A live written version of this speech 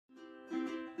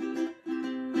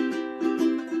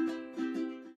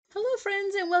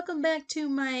friends, and welcome back to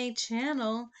my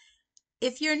channel.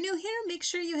 If you're new here, make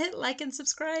sure you hit like and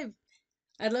subscribe.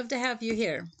 I'd love to have you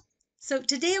here. So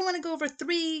today I want to go over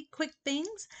 3 quick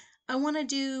things. I want to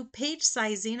do page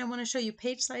sizing. I want to show you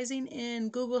page sizing in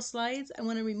Google Slides. I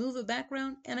want to remove a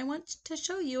background, and I want to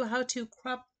show you how to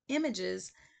crop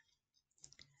images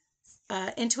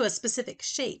into a specific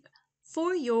shape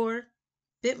for your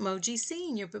Bitmoji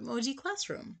Scene, your Bitmoji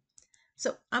classroom.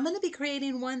 So I'm going to be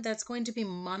creating one that's going to be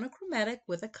monochromatic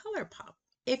with a color pop.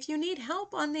 If you need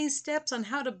help on these steps on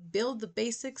how to build the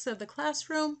basics of the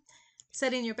classroom,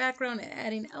 setting your background and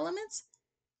adding elements,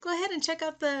 go ahead and check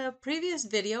out the previous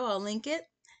video. I'll link it.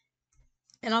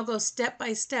 And I'll go step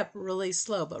by step really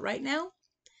slow. But right now,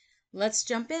 let's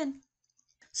jump in.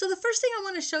 So the first thing I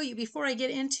want to show you before I get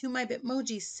into my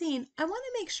Bitmoji Scene, I want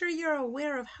to make sure you're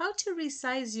aware of how to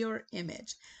resize your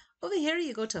image. Over here,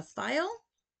 you go to File,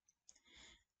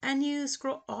 and you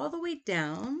scroll all the way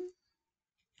down,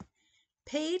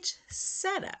 Page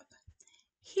Setup.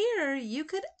 Here you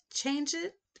could change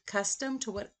it custom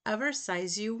to whatever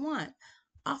size you want.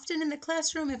 Often in the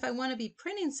classroom, if I want to be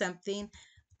printing something,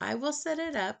 I will set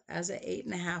it up as an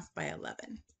 8.5 by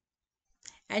 11.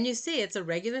 And you see it's a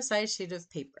regular size sheet of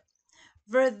paper.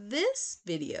 For this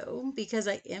video, because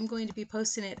I am going to be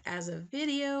posting it as a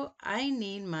video, I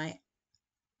need my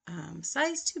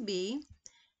size to be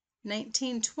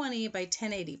 1920 by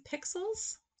 1080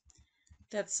 pixels.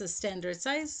 That's the standard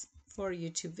size for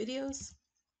YouTube videos.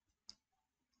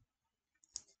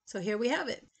 So here we have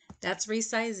it. That's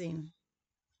resizing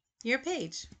your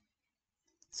page.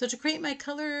 So to create my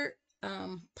color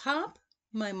pop,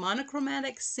 my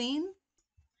monochromatic scene,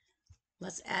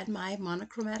 let's add my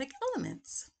monochromatic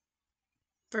elements.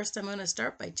 First, I'm going to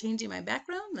start by changing my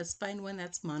background. Let's find one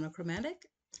that's monochromatic.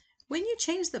 When you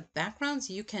change the backgrounds,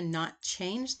 you cannot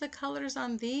change the colors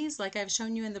on these like I've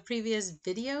shown you in the previous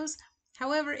videos.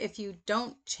 However, if you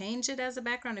don't change it as a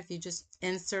background, if you just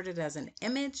insert it as an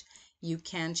image, you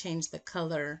can change the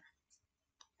color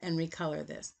and recolor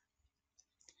this.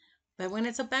 But when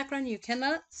it's a background, you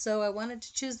cannot. So I wanted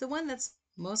to choose the one that's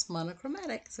most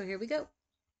monochromatic. So here we go.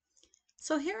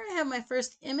 So here I have my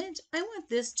first image. I want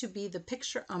this to be the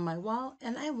picture on my wall,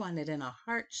 and I want it in a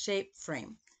heart-shaped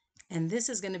frame. And this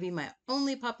is going to be my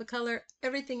only pop of color.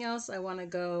 Everything else I want to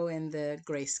go in the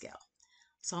grayscale.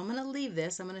 So I'm going to leave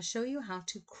this. I'm going to show you how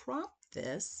to crop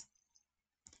this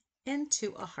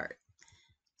into a heart.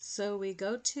 So we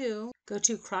go to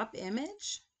crop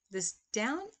image. This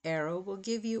down arrow will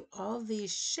give you all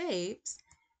these shapes,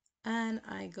 and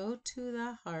I go to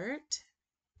the heart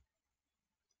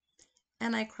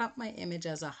and I crop my image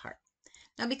as a heart.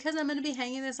 Now, because I'm going to be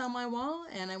hanging this on my wall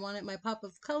and I wanted my pop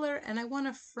of color and I want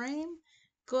a frame,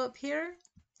 go up here.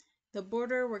 The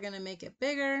border, we're going to make it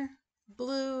bigger,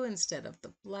 blue instead of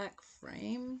the black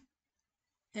frame,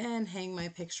 and hang my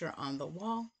picture on the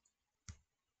wall.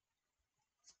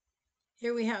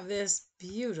 Here we have this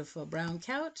beautiful brown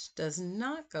couch. Does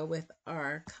not go with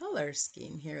our color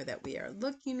scheme here that we are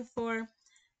looking for.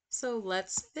 So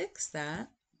let's fix that.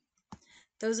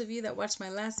 Those of you that watched my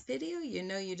last video, you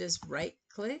know you just right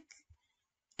click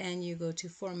and you go to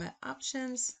Format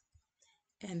Options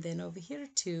and then over here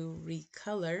to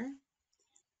Recolor.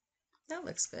 That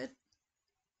looks good.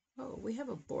 Oh, we have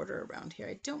a border around here.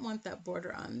 I don't want that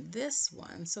border on this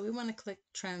one. So we want to click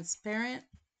Transparent,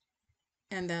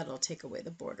 and that'll take away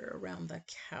the border around the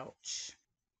couch.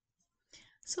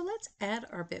 So let's add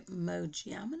our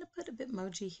Bitmoji. I'm going to put a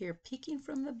Bitmoji here peeking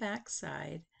from the back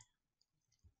side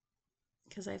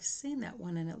because I've seen that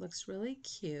one and it looks really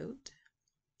cute.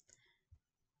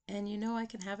 And you know I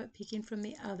can have it peeking from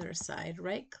the other side.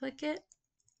 Right click it,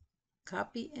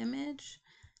 copy image,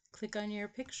 click on your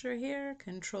picture here,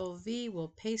 Control V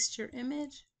will paste your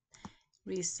image,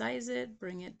 resize it,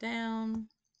 bring it down.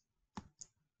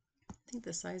 I think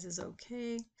the size is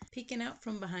okay. Peeking out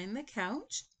from behind the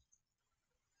couch.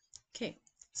 Okay,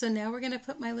 so now we're going to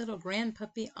put my little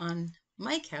grandpuppy on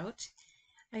my couch.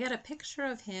 I got a picture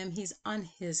of him. He's on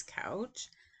his couch.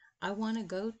 I want to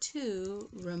go to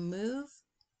remove.bg,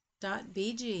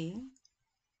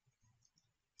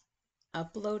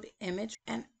 upload image,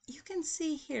 and you can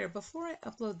see here, before I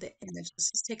upload the image,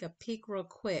 let's just take a peek real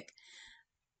quick.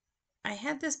 I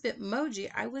had this Bitmoji.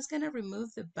 I was going to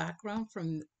remove the background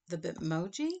from the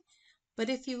Bitmoji, but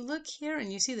if you look here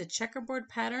and you see the checkerboard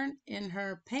pattern in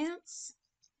her pants,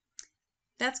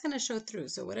 that's going to show through.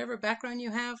 So whatever background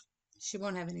you have, she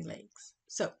won't have any legs.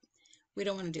 So we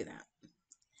don't want to do that.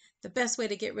 The best way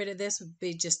to get rid of this would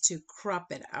be just to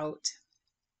crop it out.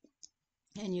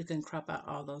 And you can crop out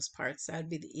all those parts. That would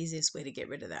be the easiest way to get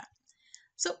rid of that.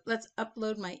 So let's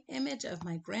upload my image of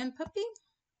my grandpuppy.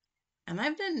 And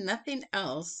I've done nothing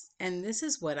else, and this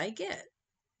is what I get.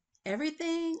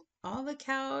 Everything, all the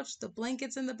couch, the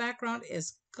blankets in the background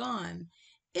is gone.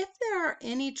 If there are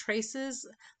any traces,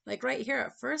 like right here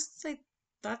at first, I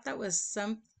thought that was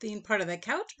something part of the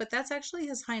couch, but that's actually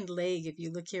his hind leg if you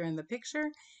look here in the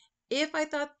picture. If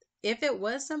it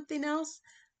was something else,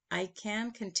 I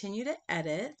can continue to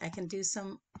edit. I can do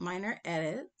some minor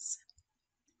edits.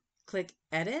 Click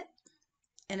edit,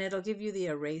 and it'll give you the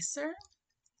eraser.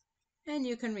 And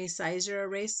you can resize your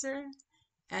eraser,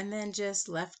 and then just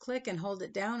left click and hold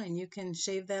it down, and you can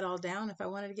shave that all down. If I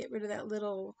wanted to get rid of that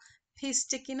little piece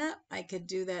sticking up, I could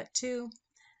do that too.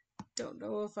 Don't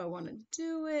know if I want to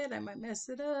do it. I might mess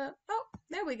it up. Oh,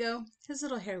 there we go. His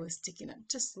little hair was sticking up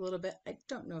just a little bit. I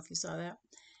don't know if you saw that.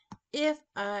 If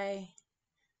I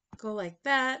go like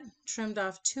that, trimmed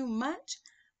off too much,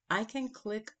 I can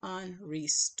click on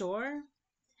restore.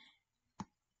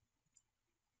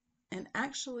 And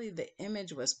actually the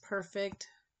image was perfect.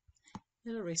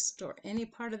 It'll restore any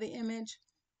part of the image.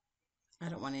 I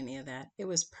don't want any of that. It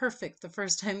was perfect the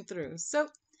first time through. So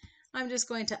I'm just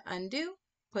going to undo,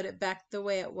 put it back the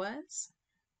way it was,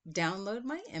 download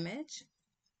my image,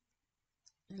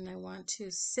 and I want to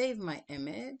save my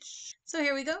image. So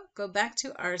here we go. Go back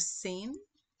to our scene.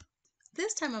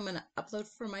 This time I'm going to upload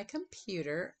for my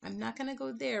computer. I'm not going to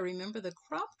go there. Remember the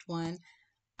cropped one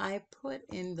I put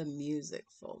in the music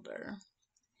folder.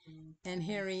 And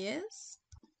here he is.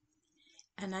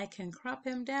 And I can crop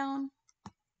him down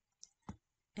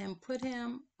and put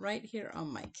him right here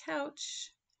on my couch.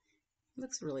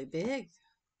 Looks really big.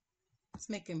 Let's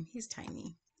make him, he's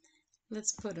tiny.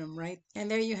 Let's put him right, and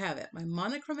there you have it, my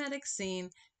monochromatic scene.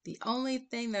 The only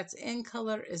thing that's in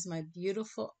color is my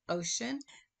beautiful ocean.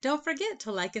 Don't forget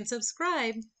to like and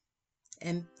subscribe.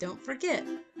 And don't forget,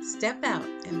 step out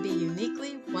and be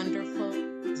uniquely wonderful.